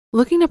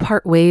Looking to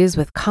part ways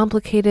with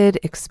complicated,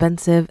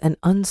 expensive, and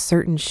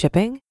uncertain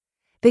shipping?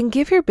 Then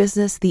give your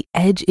business the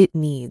edge it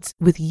needs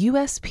with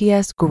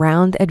USPS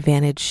Ground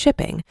Advantage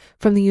shipping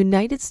from the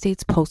United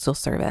States Postal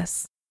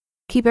Service.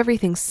 Keep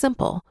everything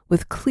simple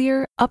with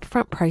clear,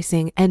 upfront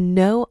pricing and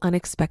no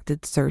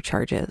unexpected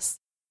surcharges.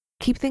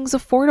 Keep things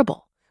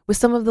affordable with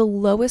some of the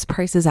lowest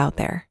prices out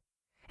there.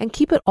 And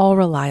keep it all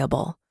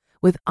reliable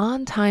with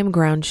on-time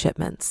ground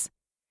shipments.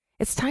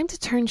 It's time to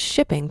turn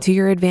shipping to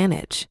your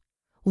advantage.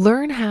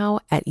 Learn how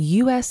at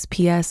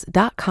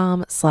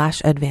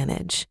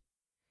USPS.com/advantage.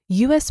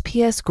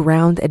 USPS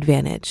Ground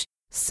Advantage.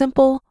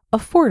 Simple,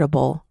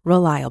 affordable,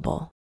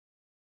 reliable.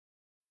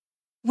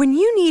 When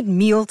you need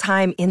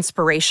mealtime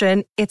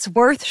inspiration, it's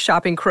worth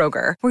shopping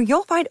Kroger, where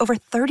you'll find over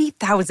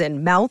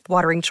 30,000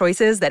 mouth-watering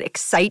choices that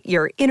excite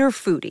your inner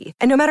foodie.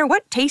 And no matter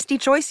what tasty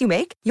choice you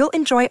make, you'll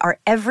enjoy our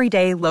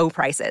everyday low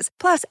prices,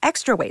 plus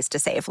extra ways to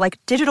save, like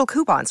digital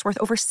coupons worth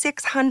over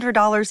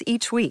 $600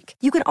 each week.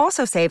 You can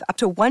also save up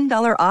to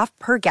 $1 off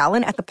per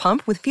gallon at the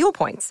pump with fuel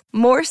points.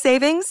 More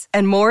savings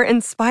and more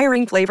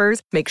inspiring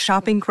flavors make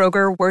shopping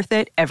Kroger worth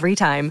it every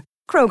time.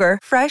 Kroger,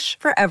 fresh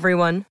for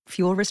everyone.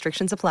 Fuel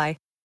restrictions apply.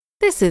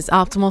 This is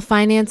Optimal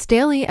Finance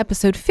Daily,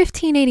 episode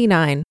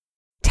 1589,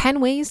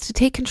 10 Ways to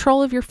Take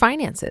Control of Your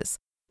Finances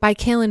by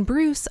Kaylin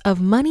Bruce of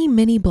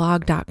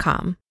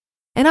MoneyMiniBlog.com.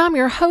 And I'm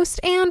your host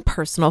and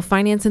personal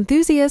finance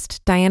enthusiast,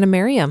 Diana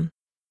Merriam.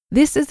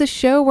 This is the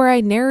show where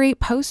I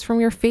narrate posts from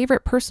your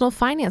favorite personal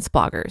finance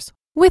bloggers,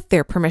 with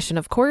their permission,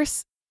 of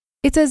course.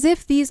 It's as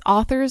if these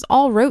authors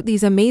all wrote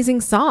these amazing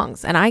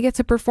songs and I get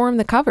to perform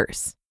the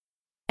covers.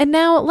 And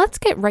now let's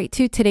get right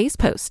to today's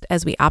post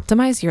as we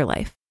optimize your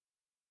life.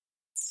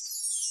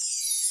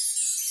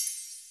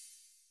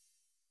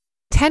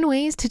 10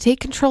 Ways to Take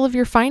Control of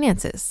Your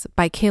Finances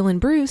by Kaylin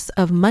Bruce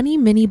of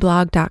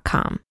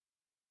MoneyMiniBlog.com.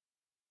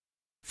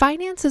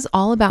 Finance is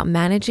all about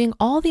managing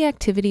all the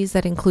activities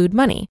that include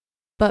money,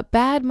 but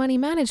bad money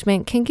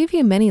management can give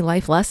you many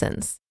life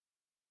lessons.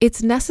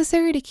 It's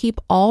necessary to keep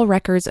all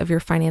records of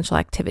your financial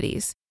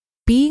activities.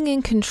 Being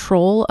in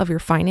control of your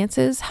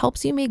finances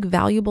helps you make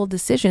valuable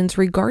decisions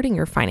regarding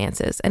your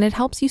finances, and it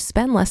helps you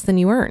spend less than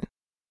you earn.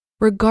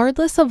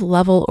 Regardless of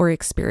level or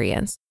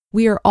experience,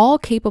 we are all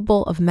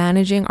capable of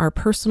managing our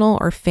personal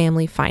or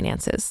family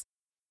finances.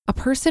 A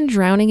person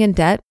drowning in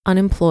debt,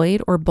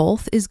 unemployed, or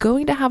both is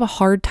going to have a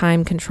hard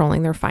time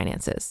controlling their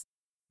finances.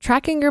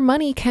 Tracking your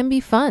money can be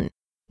fun.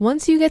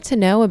 Once you get to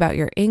know about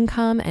your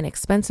income and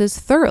expenses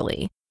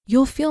thoroughly,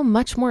 you'll feel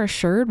much more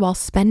assured while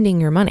spending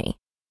your money.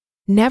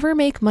 Never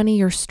make money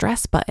your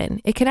stress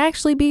button. It can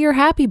actually be your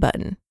happy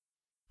button.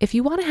 If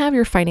you want to have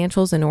your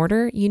financials in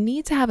order, you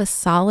need to have a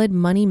solid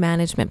money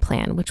management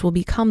plan, which will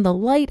become the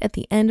light at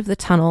the end of the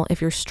tunnel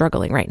if you're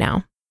struggling right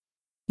now.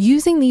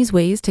 Using these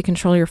ways to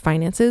control your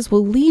finances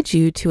will lead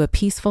you to a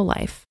peaceful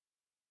life.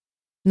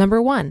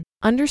 Number 1,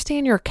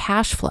 understand your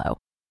cash flow.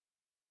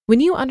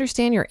 When you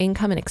understand your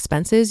income and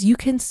expenses, you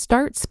can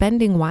start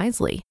spending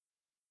wisely.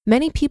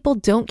 Many people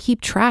don't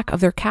keep track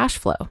of their cash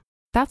flow.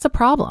 That's a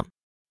problem.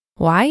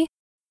 Why?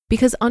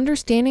 Because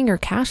understanding your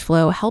cash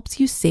flow helps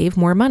you save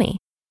more money.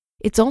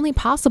 It's only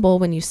possible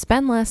when you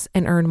spend less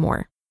and earn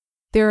more.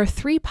 There are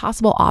 3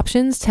 possible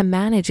options to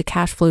manage a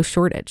cash flow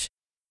shortage.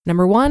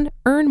 Number 1,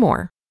 earn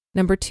more.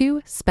 Number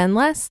 2, spend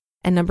less.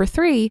 And number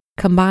 3,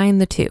 combine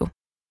the 2.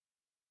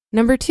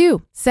 Number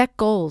 2, set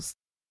goals.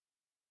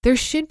 There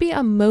should be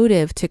a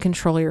motive to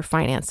control your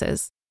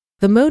finances.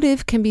 The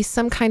motive can be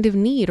some kind of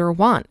need or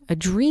want, a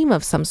dream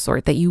of some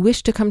sort that you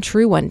wish to come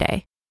true one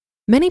day.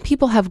 Many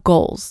people have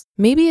goals.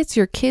 Maybe it's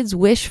your kid's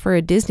wish for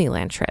a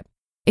Disneyland trip.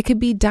 It could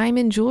be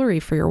diamond jewelry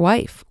for your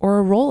wife or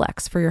a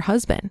Rolex for your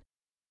husband.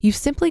 You've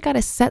simply got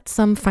to set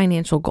some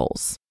financial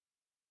goals.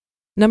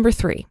 Number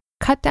 3,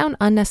 cut down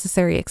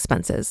unnecessary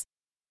expenses.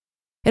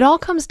 It all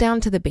comes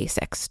down to the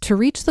basics. To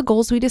reach the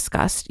goals we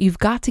discussed, you've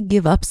got to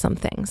give up some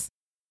things.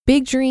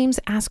 Big dreams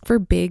ask for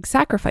big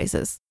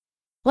sacrifices.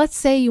 Let's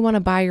say you want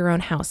to buy your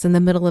own house in the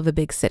middle of a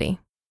big city.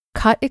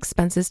 Cut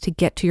expenses to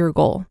get to your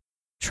goal.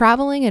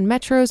 Traveling in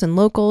metros and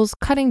locals,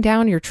 cutting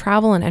down your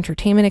travel and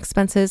entertainment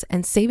expenses,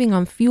 and saving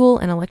on fuel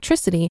and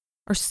electricity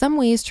are some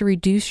ways to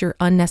reduce your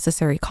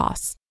unnecessary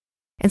costs.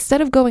 Instead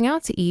of going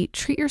out to eat,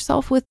 treat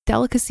yourself with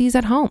delicacies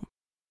at home.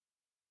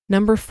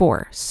 Number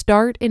 4,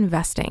 start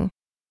investing.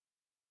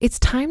 It's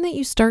time that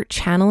you start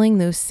channeling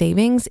those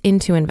savings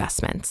into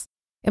investments.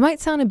 It might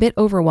sound a bit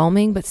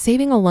overwhelming, but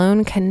saving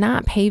alone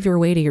cannot pave your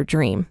way to your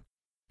dream.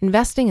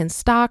 Investing in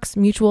stocks,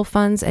 mutual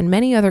funds, and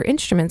many other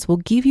instruments will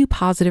give you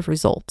positive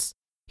results.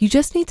 You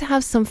just need to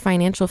have some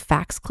financial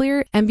facts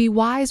clear and be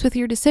wise with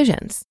your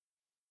decisions.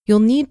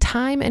 You'll need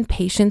time and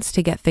patience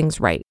to get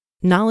things right.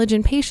 Knowledge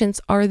and patience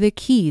are the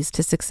keys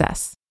to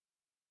success.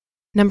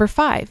 Number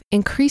 5,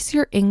 increase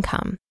your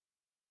income.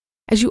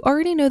 As you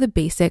already know the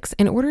basics,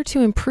 in order to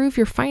improve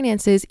your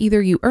finances,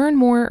 either you earn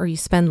more or you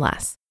spend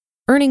less.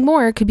 Earning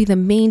more could be the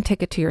main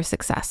ticket to your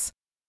success.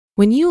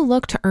 When you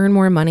look to earn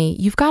more money,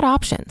 you've got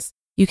options.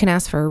 You can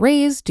ask for a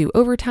raise, do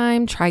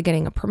overtime, try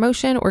getting a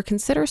promotion, or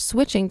consider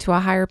switching to a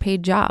higher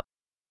paid job.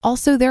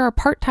 Also, there are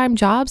part-time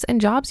jobs and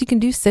jobs you can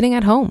do sitting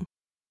at home.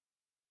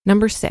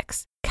 Number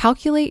 6,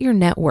 calculate your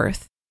net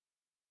worth.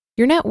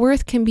 Your net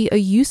worth can be a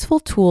useful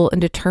tool in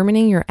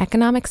determining your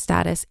economic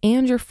status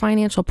and your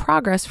financial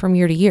progress from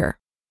year to year.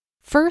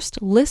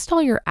 First, list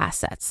all your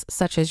assets,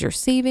 such as your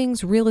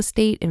savings, real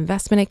estate,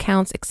 investment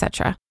accounts,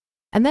 etc.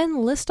 And then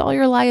list all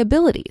your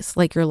liabilities,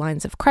 like your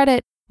lines of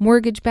credit,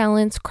 mortgage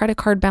balance, credit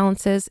card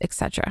balances,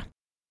 etc.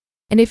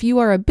 And if you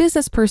are a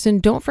business person,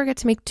 don't forget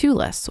to make 2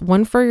 lists,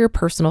 one for your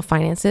personal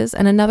finances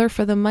and another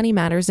for the money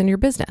matters in your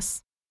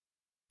business.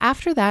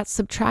 After that,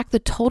 subtract the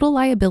total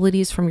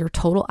liabilities from your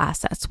total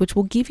assets, which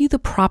will give you the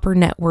proper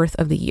net worth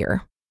of the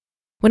year.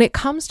 When it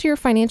comes to your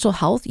financial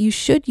health, you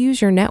should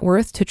use your net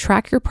worth to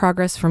track your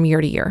progress from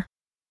year to year.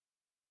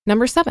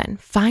 Number 7,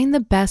 find the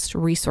best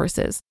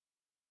resources.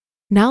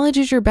 Knowledge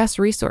is your best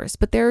resource,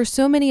 but there are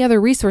so many other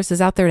resources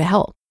out there to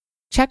help.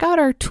 Check out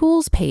our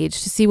tools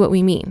page to see what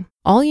we mean.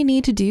 All you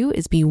need to do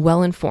is be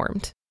well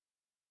informed.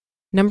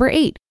 Number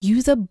 8,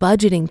 use a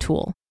budgeting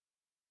tool.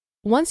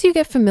 Once you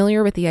get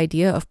familiar with the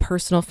idea of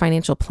personal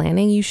financial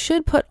planning, you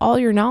should put all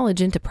your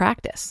knowledge into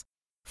practice.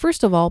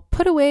 First of all,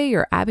 put away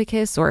your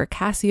Abacus or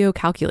Casio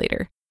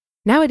calculator.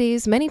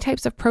 Nowadays, many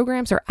types of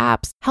programs or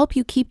apps help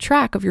you keep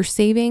track of your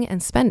saving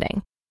and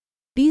spending.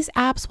 These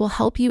apps will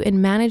help you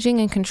in managing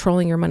and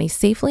controlling your money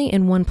safely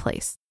in one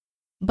place.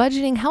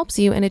 Budgeting helps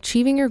you in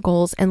achieving your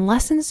goals and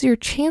lessens your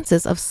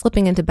chances of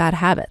slipping into bad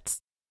habits.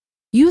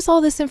 Use all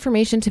this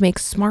information to make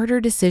smarter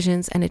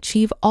decisions and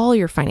achieve all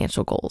your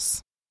financial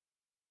goals.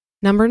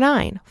 Number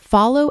 9,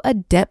 follow a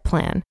debt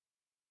plan.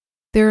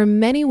 There are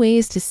many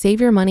ways to save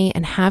your money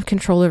and have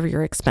control over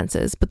your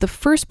expenses, but the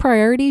first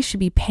priority should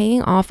be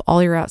paying off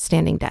all your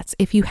outstanding debts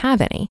if you have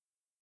any.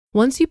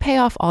 Once you pay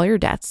off all your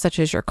debts, such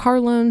as your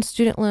car loans,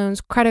 student loans,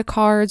 credit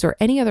cards, or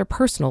any other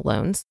personal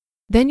loans,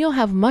 then you'll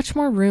have much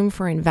more room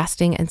for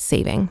investing and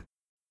saving.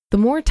 The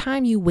more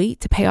time you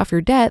wait to pay off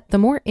your debt, the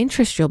more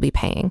interest you'll be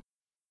paying.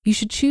 You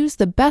should choose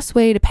the best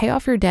way to pay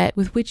off your debt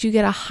with which you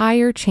get a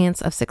higher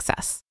chance of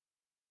success.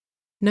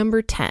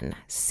 Number 10,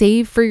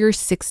 save for your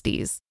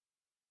 60s.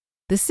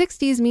 The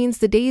 60s means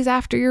the days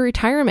after your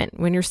retirement,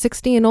 when you're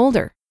 60 and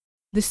older.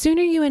 The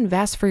sooner you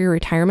invest for your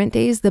retirement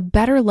days, the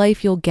better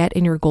life you'll get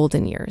in your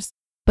golden years.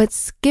 But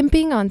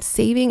skimping on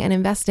saving and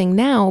investing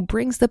now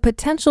brings the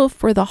potential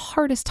for the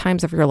hardest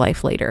times of your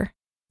life later.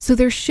 So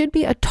there should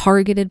be a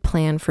targeted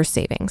plan for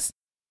savings.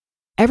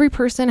 Every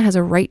person has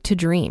a right to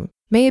dream,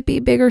 may it be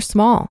big or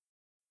small.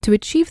 To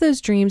achieve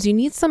those dreams, you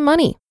need some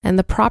money, and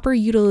the proper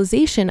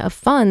utilization of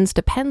funds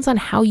depends on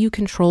how you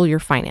control your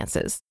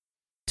finances.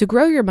 To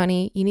grow your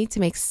money, you need to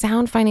make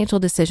sound financial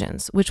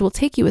decisions, which will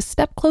take you a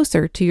step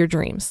closer to your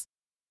dreams.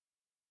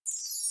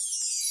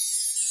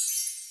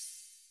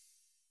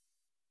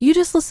 You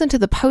just listened to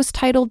the post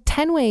titled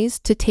 10 Ways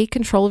to Take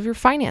Control of Your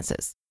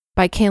Finances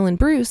by Kaylin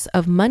Bruce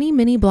of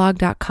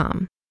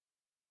MoneyMiniBlog.com.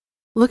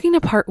 Looking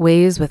to part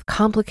ways with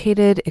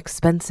complicated,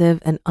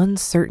 expensive, and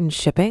uncertain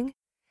shipping?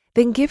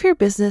 Then give your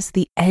business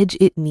the edge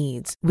it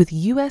needs with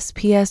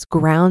USPS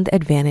Ground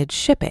Advantage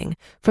shipping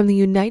from the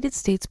United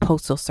States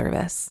Postal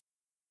Service.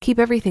 Keep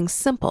everything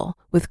simple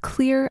with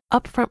clear,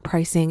 upfront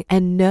pricing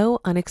and no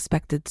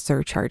unexpected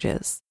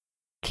surcharges.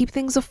 Keep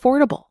things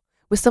affordable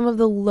with some of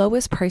the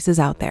lowest prices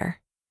out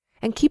there.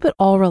 And keep it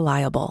all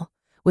reliable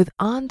with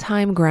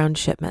on-time ground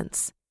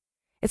shipments.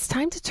 It's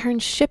time to turn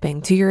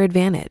shipping to your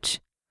advantage.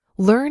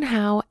 Learn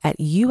how at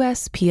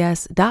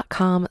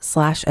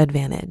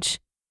USPS.com/advantage.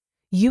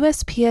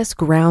 USPS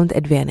Ground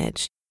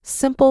Advantage.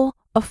 Simple,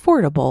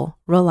 affordable,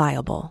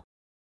 reliable.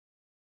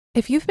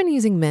 If you've been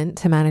using Mint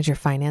to manage your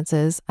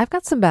finances, I've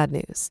got some bad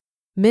news.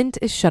 Mint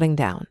is shutting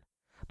down.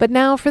 But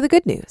now for the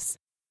good news.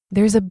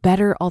 There's a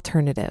better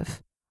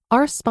alternative.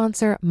 Our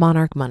sponsor,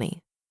 Monarch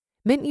Money.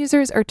 Mint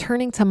users are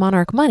turning to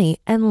Monarch Money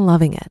and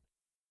loving it.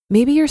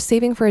 Maybe you're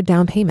saving for a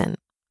down payment,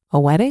 a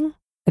wedding,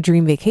 a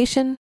dream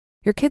vacation,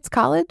 your kids'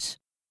 college.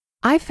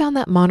 I've found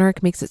that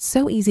Monarch makes it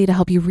so easy to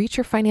help you reach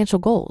your financial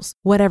goals,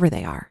 whatever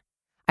they are.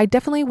 I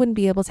definitely wouldn't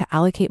be able to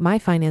allocate my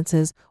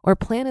finances or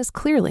plan as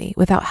clearly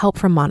without help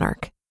from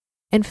Monarch.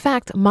 In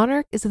fact,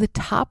 Monarch is the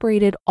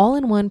top-rated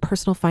all-in-one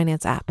personal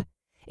finance app.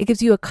 It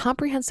gives you a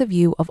comprehensive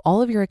view of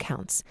all of your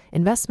accounts,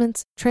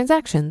 investments,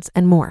 transactions,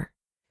 and more.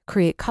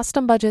 Create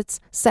custom budgets,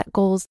 set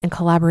goals, and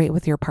collaborate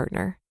with your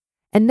partner.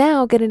 And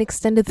now get an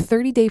extended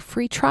 30-day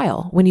free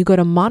trial when you go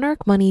to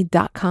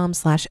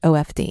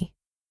monarchmoney.com/OFD.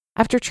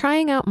 After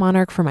trying out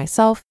Monarch for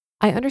myself,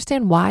 I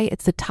understand why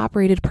it's the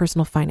top-rated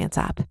personal finance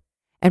app.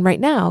 And right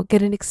now,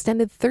 get an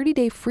extended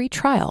 30-day free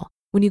trial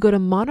when you go to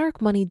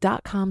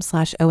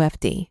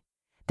monarchmoney.com/OFD.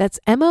 That's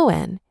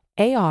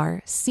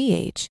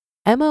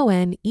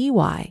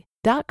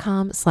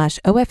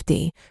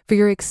monarchmoney.com/OFD for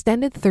your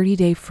extended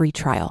 30-day free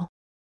trial.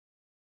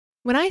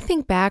 When I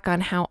think back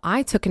on how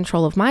I took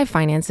control of my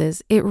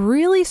finances, it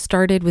really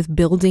started with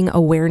building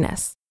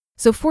awareness.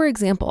 So for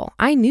example,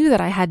 I knew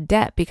that I had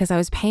debt because I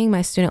was paying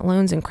my student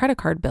loans and credit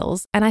card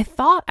bills, and I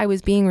thought I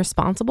was being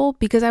responsible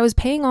because I was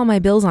paying all my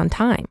bills on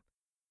time.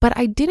 But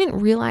I didn't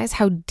realize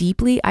how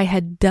deeply I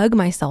had dug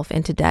myself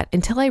into debt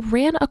until I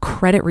ran a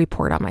credit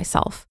report on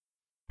myself.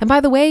 And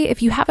by the way,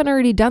 if you haven't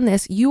already done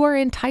this, you are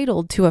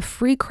entitled to a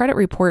free credit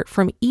report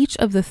from each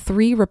of the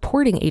 3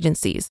 reporting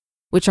agencies,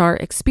 which are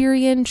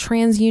Experian,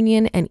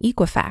 TransUnion, and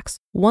Equifax,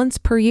 once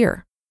per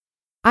year.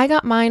 I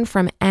got mine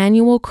from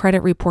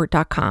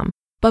annualcreditreport.com,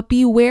 but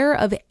beware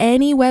of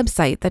any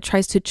website that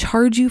tries to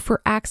charge you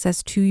for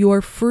access to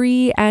your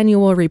free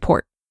annual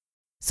report.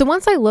 So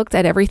once I looked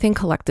at everything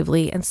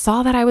collectively and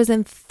saw that I was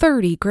in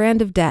 30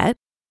 grand of debt,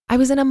 I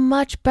was in a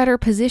much better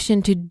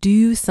position to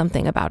do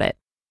something about it.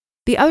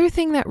 The other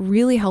thing that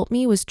really helped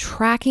me was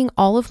tracking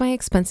all of my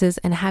expenses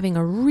and having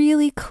a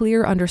really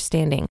clear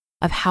understanding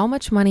of how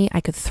much money I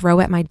could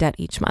throw at my debt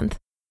each month.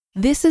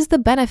 This is the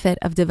benefit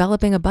of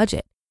developing a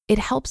budget. It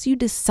helps you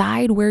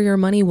decide where your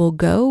money will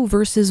go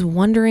versus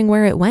wondering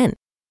where it went.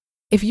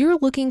 If you're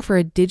looking for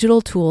a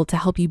digital tool to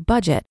help you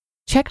budget,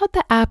 check out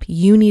the app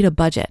You Need a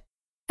Budget.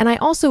 And I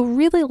also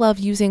really love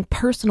using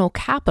Personal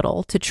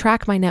Capital to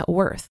track my net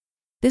worth.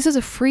 This is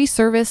a free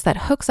service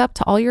that hooks up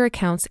to all your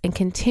accounts and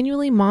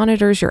continually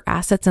monitors your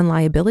assets and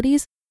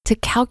liabilities to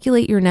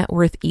calculate your net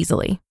worth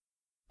easily.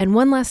 And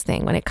one last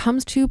thing, when it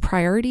comes to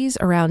priorities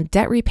around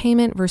debt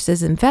repayment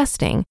versus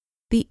investing,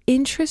 the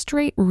interest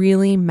rate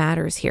really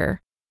matters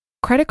here.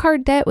 Credit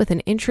card debt with an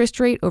interest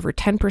rate over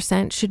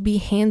 10% should be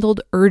handled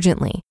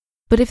urgently.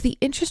 But if the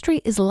interest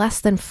rate is less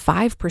than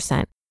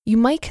 5%, you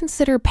might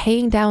consider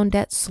paying down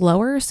debt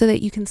slower so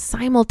that you can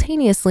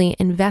simultaneously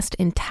invest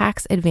in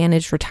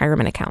tax-advantaged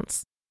retirement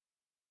accounts.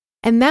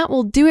 And that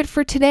will do it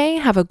for today.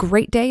 Have a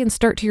great day and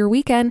start to your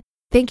weekend.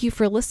 Thank you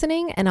for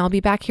listening, and I'll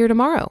be back here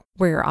tomorrow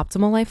where your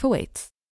optimal life awaits.